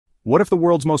What if the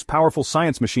world's most powerful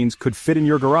science machines could fit in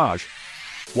your garage?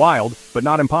 Wild, but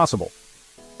not impossible.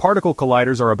 Particle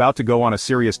colliders are about to go on a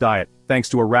serious diet, thanks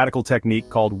to a radical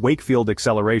technique called Wakefield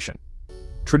acceleration.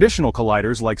 Traditional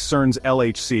colliders like CERN's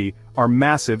LHC are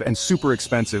massive and super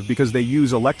expensive because they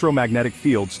use electromagnetic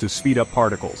fields to speed up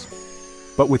particles.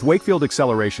 But with Wakefield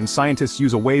acceleration, scientists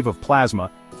use a wave of plasma,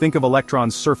 think of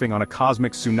electrons surfing on a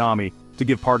cosmic tsunami, to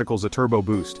give particles a turbo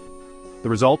boost. The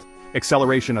result?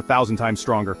 Acceleration 1,000 times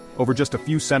stronger, over just a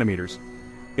few centimeters.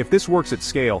 If this works at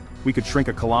scale, we could shrink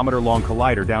a kilometer-long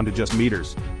collider down to just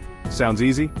meters. Sounds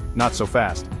easy? Not so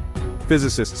fast.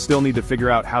 Physicists still need to figure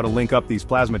out how to link up these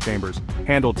plasma chambers,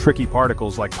 handle tricky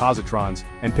particles like positrons,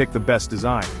 and pick the best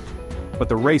design. But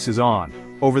the race is on.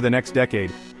 Over the next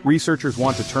decade, researchers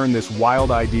want to turn this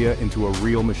wild idea into a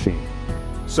real machine.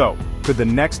 So, could the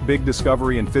next big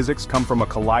discovery in physics come from a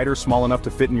collider small enough to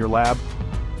fit in your lab?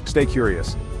 Stay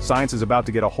curious. Science is about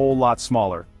to get a whole lot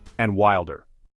smaller and wilder.